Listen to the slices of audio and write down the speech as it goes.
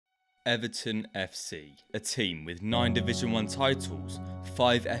Everton FC, a team with 9 Division 1 titles,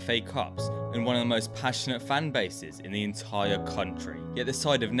 5 FA Cups and one of the most passionate fan bases in the entire country. Yet the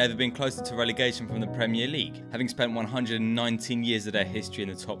side have never been closer to relegation from the Premier League, having spent 119 years of their history in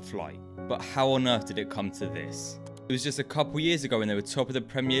the top flight. But how on earth did it come to this? It was just a couple years ago when they were top of the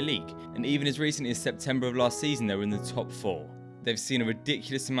Premier League, and even as recently as September of last season they were in the top 4. They've seen a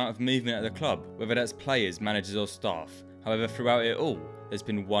ridiculous amount of movement at the club, whether that's players, managers or staff. However, throughout it all, there's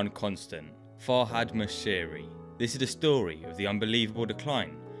been one constant: Farhad Moshiri. This is the story of the unbelievable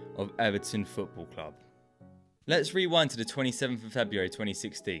decline of Everton Football Club. Let's rewind to the 27th of February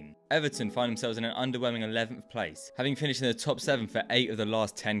 2016. Everton find themselves in an underwhelming 11th place, having finished in the top 7 for 8 of the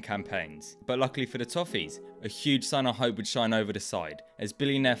last 10 campaigns. But luckily for the Toffees, a huge sign of hope would shine over the side, as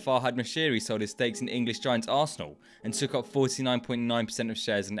billionaire Farhad Moshiri sold his stakes in English giants Arsenal and took up 49.9% of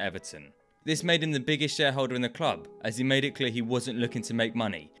shares in Everton. This made him the biggest shareholder in the club, as he made it clear he wasn't looking to make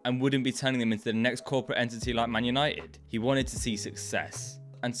money and wouldn't be turning them into the next corporate entity like Man United. He wanted to see success.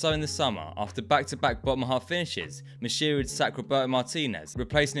 And so in the summer, after back-to-back bottom half finishes, Moshiri would sack Roberto Martinez,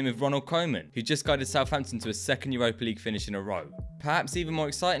 replacing him with Ronald Koeman, who just guided Southampton to a second Europa League finish in a row. Perhaps even more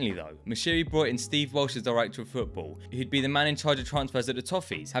excitingly though, Moshiri brought in Steve Walsh as director of football, who'd be the man in charge of transfers at the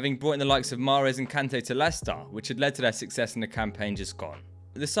Toffees, having brought in the likes of Mahrez and Kante to Leicester, which had led to their success in the campaign just gone.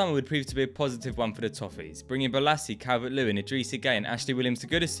 The summer would prove to be a positive one for the Toffees, bringing Balassi, Calvert-Lewin, Idrissa Gueye and Ashley Williams to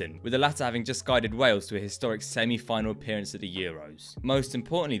Goodison, with the latter having just guided Wales to a historic semi-final appearance at the Euros. Most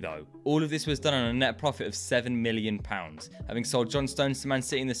importantly though, all of this was done on a net profit of £7 million, having sold John Stones to Man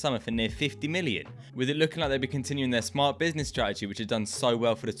City in the summer for near £50 million, with it looking like they'd be continuing their smart business strategy which had done so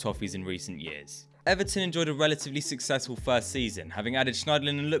well for the Toffees in recent years. Everton enjoyed a relatively successful first season, having added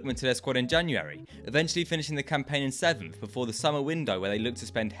Schneiderlin and Lookman to their squad in January, eventually finishing the campaign in 7th before the summer window where they looked to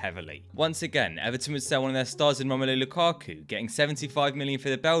spend heavily. Once again, Everton would sell one of their stars in Romelu Lukaku, getting £75 million for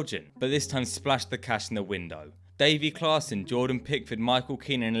the Belgian, but this time splashed the cash in the window. Davy Klaassen, Jordan Pickford, Michael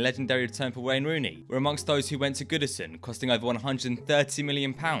Keane and a legendary return for Wayne Rooney were amongst those who went to Goodison, costing over £130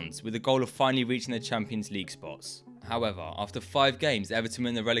 million, with the goal of finally reaching the Champions League spots. However, after 5 games, Everton were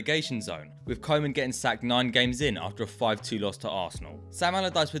in the relegation zone, with Koeman getting sacked 9 games in after a 5-2 loss to Arsenal. Sam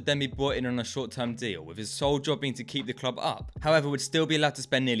Allardyce would then be brought in on a short-term deal, with his sole job being to keep the club up. However, would still be allowed to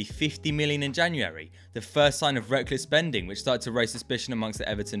spend nearly £50 million in January, the first sign of reckless spending which started to raise suspicion amongst the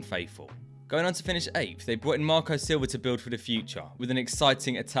Everton faithful. Going on to finish 8th, they brought in Marco Silva to build for the future, with an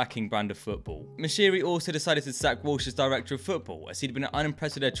exciting attacking brand of football. Moshiri also decided to sack Walsh as director of football, as he'd been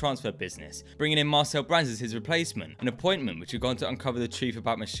unimpressed with their transfer business, bringing in Marcel Brands as his replacement, an appointment which had gone to uncover the truth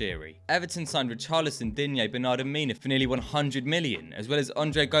about Moshiri. Everton signed Richarlison, Digne, Bernard and Mina for nearly £100 million, as well as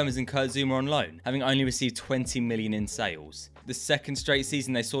Andre Gomes and Kurt Zouma on loan, having only received £20 million in sales. The second straight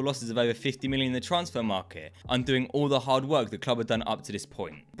season they saw losses of over £50 million in the transfer market, undoing all the hard work the club had done up to this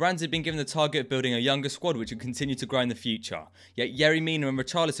point. Brands had been given the target of building a younger squad which would continue to grow in the future, yet Yerry Mina and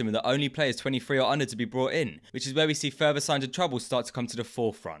Richarlison were the only players 23 or under to be brought in, which is where we see further signs of trouble start to come to the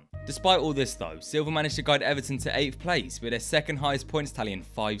forefront. Despite all this though, Silva managed to guide Everton to 8th place with their second highest points tally in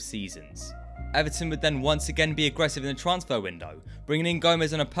 5 seasons. Everton would then once again be aggressive in the transfer window, bringing in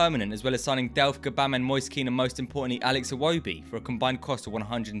Gomez on a permanent as well as signing Delph, Gabam, Moise Kean and most importantly Alex Iwobi for a combined cost of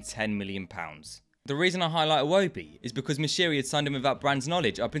 £110 million. The reason I highlight Iwobi is because Moshiri had signed him without Brand's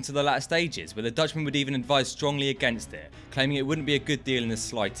knowledge up into the latter stages, where the Dutchman would even advise strongly against it, claiming it wouldn't be a good deal in the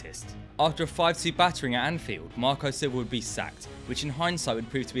slightest. After a 5-2 battering at Anfield, Marco Silva would be sacked, which in hindsight would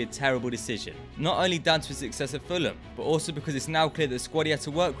prove to be a terrible decision. Not only down to his success at Fulham, but also because it's now clear that the squad he had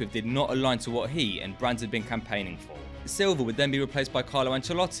to work with did not align to what he and Brands had been campaigning for. Silva would then be replaced by Carlo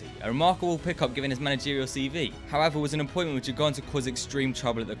Ancelotti, a remarkable pickup given his managerial CV, however was an appointment which had gone to cause extreme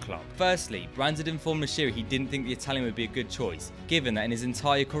trouble at the club. Firstly, Brands had informed Moshiri he didn't think the Italian would be a good choice, given that in his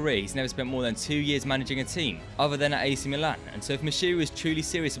entire career he's never spent more than 2 years managing a team, other than at AC Milan, and so if Moshiri was truly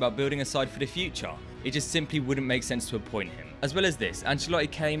serious about building a side for the future, it just simply wouldn't make sense to appoint him. As well as this,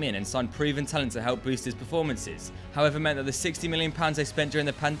 Ancelotti came in and signed proven talent to help boost his performances, however meant that the £60 million they spent during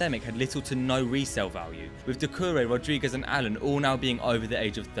the pandemic had little to no resale value, with Doucouré, Rodriguez and Allen all now being over the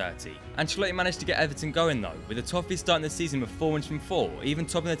age of 30. Ancelotti managed to get Everton going though, with the Toffees starting the season with 4 wins from 4, even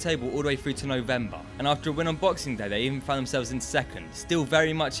topping the table all the way through to November, and after a win on Boxing Day they even found themselves in 2nd, still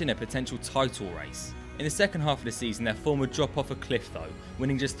very much in a potential title race. In the second half of the season, their form would drop off a cliff though,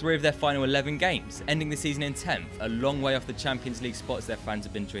 winning just 3 of their final 11 games, ending the season in 10th, a long way off the Champions League spots their fans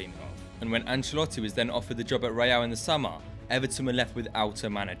have been dreaming of. And when Ancelotti was then offered the job at Real in the summer, Everton were left without a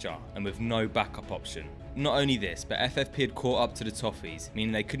manager and with no backup option. Not only this, but FFP had caught up to the Toffees,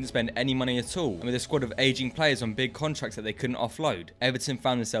 meaning they couldn't spend any money at all, and with a squad of ageing players on big contracts that they couldn't offload, Everton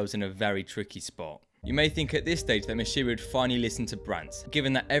found themselves in a very tricky spot. You may think at this stage that Moshiri would finally listen to Brandt,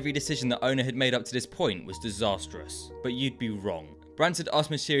 given that every decision the owner had made up to this point was disastrous. But you'd be wrong. Brandt had asked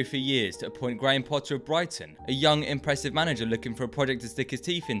Moshiri for years to appoint Graham Potter of Brighton, a young, impressive manager looking for a project to stick his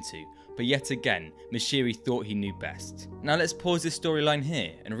teeth into, but yet again, Moshiri thought he knew best. Now let's pause this storyline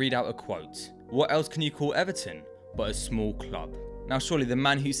here and read out a quote. What else can you call Everton but a small club? Now surely the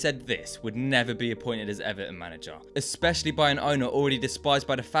man who said this would never be appointed as Everton manager, especially by an owner already despised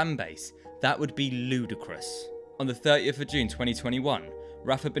by the fan base. That would be ludicrous. On the 30th of June 2021,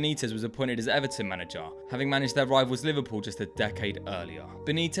 Rafa Benitez was appointed as Everton manager, having managed their rivals Liverpool just a decade earlier.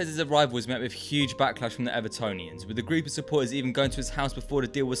 Benitez's arrival was met with huge backlash from the Evertonians, with a group of supporters even going to his house before the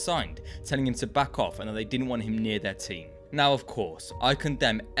deal was signed, telling him to back off and that they didn't want him near their team. Now of course, I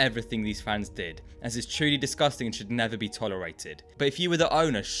condemn everything these fans did, as it's truly disgusting and should never be tolerated. But if you were the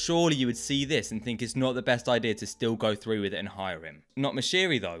owner, surely you would see this and think it's not the best idea to still go through with it and hire him. Not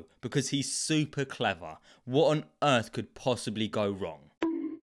Moshiri though, because he's super clever. What on earth could possibly go wrong?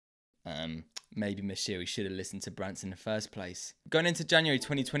 Maybe Moshiri should have listened to Brandt in the first place. Going into January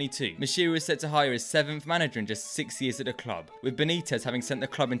 2022, Moshiri was set to hire his 7th manager in just 6 years at the club, with Benitez having sent the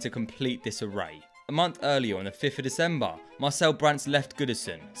club into complete disarray. A month earlier, on the 5th of December, Marcel Brandt left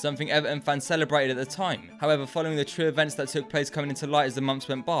Goodison, something Everton fans celebrated at the time. However, following the true events that took place coming into light as the months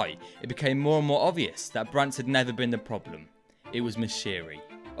went by, it became more and more obvious that Brandt had never been the problem. It was Moshiri.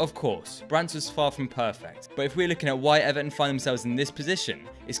 Of course, Brandt was far from perfect, but if we're looking at why Everton find themselves in this position,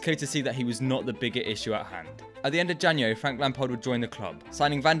 it's clear to see that he was not the bigger issue at hand. At the end of January, Frank Lampard would join the club,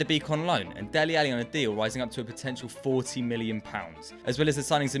 signing Van der Beek on loan and Dele Alli on a deal rising up to a potential £40 million, as well as the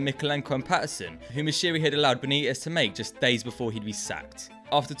signings of Mikalenko and Patterson, whom Moshiri had allowed Benitez to make just days before he'd be sacked.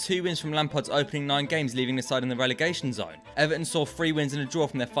 After 2 wins from Lampard's opening 9 games leaving the side in the relegation zone, Everton saw 3 wins and a draw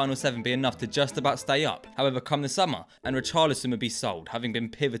from their final 7 be enough to just about stay up. However, come the summer, and Richarlison would be sold, having been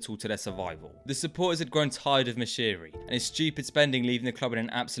pivotal to their survival. The supporters had grown tired of Moshiri, and his stupid spending leaving the club in an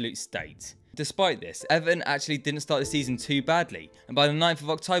absolute state. Despite this, Everton actually didn't start the season too badly, and by the 9th of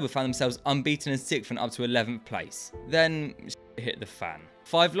October found themselves unbeaten and 6th and up to 11th place. Then, hit the fan.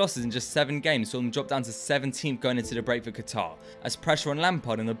 5 losses in just 7 games saw them drop down to 17th going into the break for Qatar, as pressure on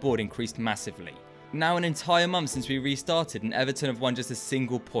Lampard and the board increased massively. Now an entire month since we restarted and Everton have won just a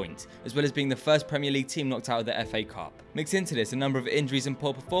single point, as well as being the first Premier League team knocked out of the FA Cup. Mix into this a number of injuries and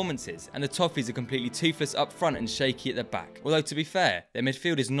poor performances, and the Toffees are completely toothless up front and shaky at the back, although to be fair, their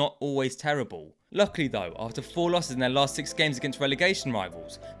midfield is not always terrible. Luckily though, after 4 losses in their last 6 games against relegation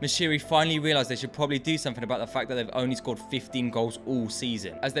rivals, Moshiri finally realised they should probably do something about the fact that they've only scored 15 goals all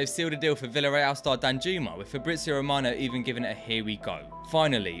season, as they've sealed a deal for Villarreal star Danjuma, with Fabrizio Romano even giving it a here we go.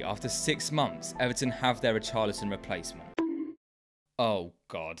 Finally, after 6 months, Everton have their Richarlison replacement. Oh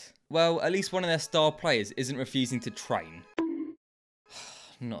god. Well, at least one of their star players isn't refusing to train.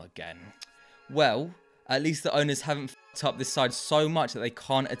 Not again. Well, at least the owners haven't f***ed up this side so much that they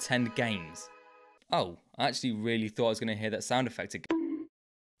can't attend games. Oh, I actually really thought I was going to hear that sound effect again.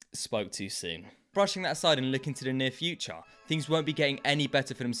 Spoke too soon. Brushing that aside and looking to the near future, things won't be getting any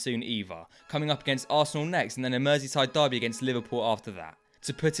better for them soon either, coming up against Arsenal next and then a Merseyside derby against Liverpool after that.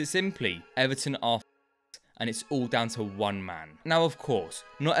 To put it simply, Everton are f***ed, and it's all down to one man. Now of course,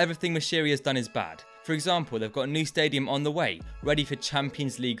 not everything Moshiri has done is bad. For example, they've got a new stadium on the way, ready for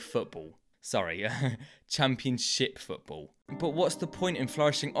Champions League football. Sorry, Championship football. But what's the point in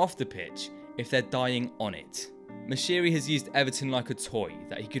flourishing off the pitch if they're dying on it? Moshiri has used Everton like a toy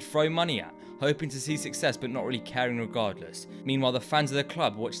that he could throw money at, hoping to see success but not really caring regardless. Meanwhile, the fans of the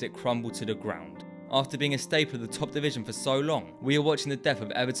club watched it crumble to the ground. After being a staple of the top division for so long, we are watching the death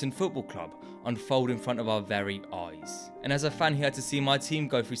of Everton Football Club unfold in front of our very eyes. And as a fan who had to see my team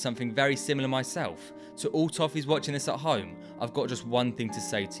go through something very similar myself, to all Toffees watching this at home, I've got just one thing to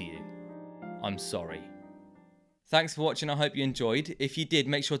say to you. I'm sorry. Thanks for watching, I hope you enjoyed. If you did,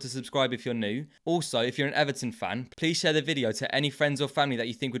 make sure to subscribe if you're new. Also, if you're an Everton fan, please share the video to any friends or family that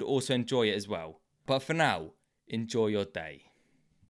you think would also enjoy it as well. But for now, enjoy your day.